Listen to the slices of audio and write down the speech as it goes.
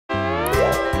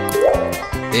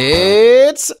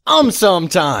It's AumSum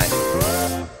time!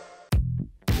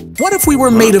 What if we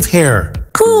were made of hair?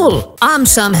 Cool!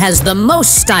 AumSum has the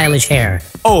most stylish hair.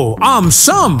 Oh,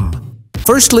 AumSum!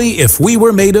 Firstly, if we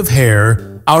were made of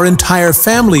hair, our entire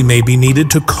family may be needed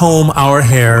to comb our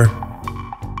hair.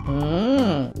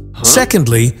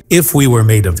 Secondly, if we were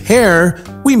made of hair,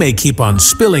 we may keep on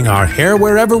spilling our hair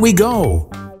wherever we go.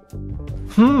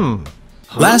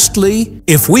 Lastly,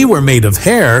 if we were made of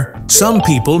hair, some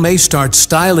people may start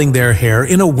styling their hair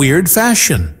in a weird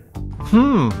fashion.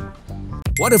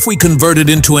 What if we converted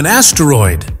into an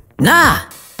asteroid? Nah,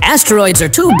 asteroids are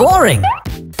too boring.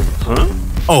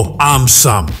 Oh,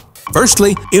 AumSum.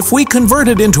 Firstly, if we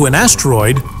converted into an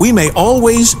asteroid, we may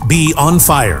always be on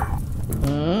fire.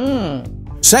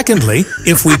 Secondly,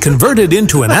 if we converted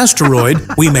into an asteroid,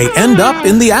 we may end up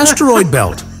in the asteroid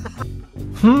belt.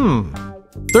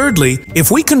 Thirdly,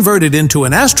 if we converted into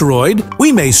an asteroid,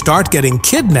 we may start getting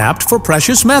kidnapped for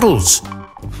precious metals.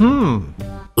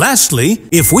 Lastly,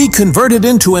 if we converted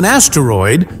into an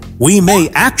asteroid, we may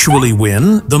actually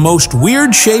win the most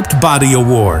weird-shaped body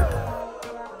award.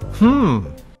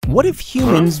 What if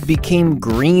humans became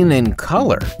green in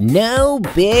color? No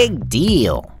big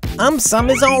deal. AumSum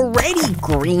is already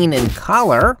green in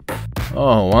color.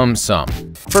 Oh,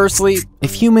 AumSum. Firstly,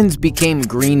 if humans became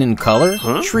green in color,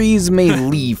 trees may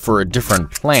leave for a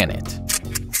different planet.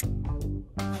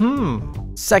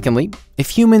 Secondly, if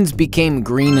humans became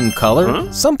green in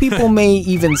color, some people may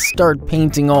even start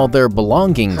painting all their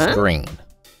belongings green.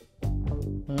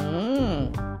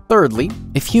 Thirdly,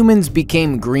 if humans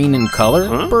became green in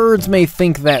color, birds may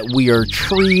think that we are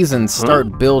trees and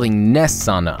start building nests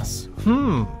on us.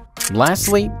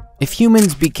 Lastly, if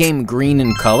humans became green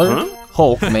in color,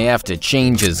 Hulk may have to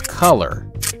change his color.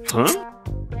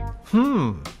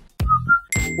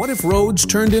 What if roads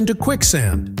turned into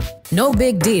quicksand? No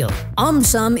big deal.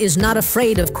 AumSum is not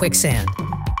afraid of quicksand.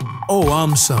 Oh,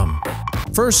 AumSum.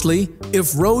 Firstly,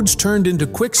 if roads turned into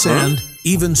quicksand,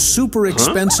 even super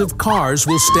expensive cars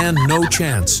will stand no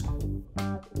chance.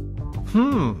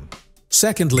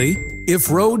 Secondly,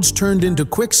 if roads turned into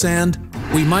quicksand,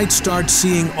 we might start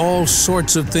seeing all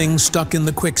sorts of things stuck in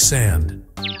the quicksand.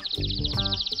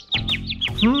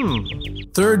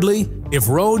 Thirdly, if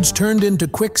roads turned into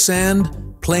quicksand,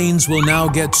 planes will now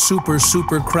get super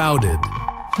crowded.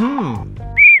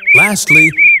 Lastly,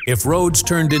 if roads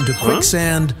turned into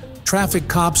quicksand, traffic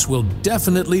cops will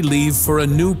definitely leave for a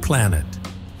new planet.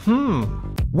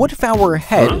 What if our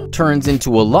head turns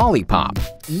into a lollipop?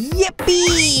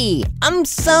 Yippee!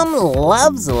 AumSum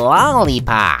loves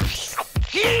lollipops.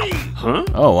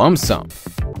 Oh, AumSum.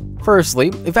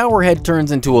 Firstly, if our head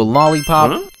turns into a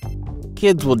lollipop,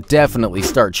 kids will definitely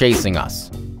start chasing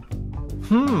us.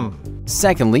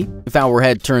 Secondly, if our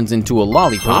head turns into a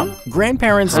lollipop,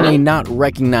 grandparents may not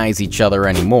recognize each other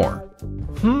anymore.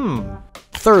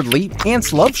 Thirdly,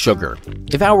 ants love sugar.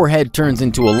 If our head turns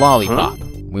into a lollipop,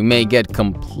 we may get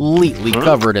completely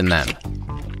covered in them.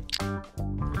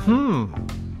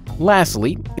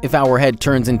 Lastly, if our head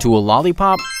turns into a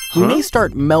lollipop, we may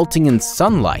start melting in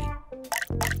sunlight.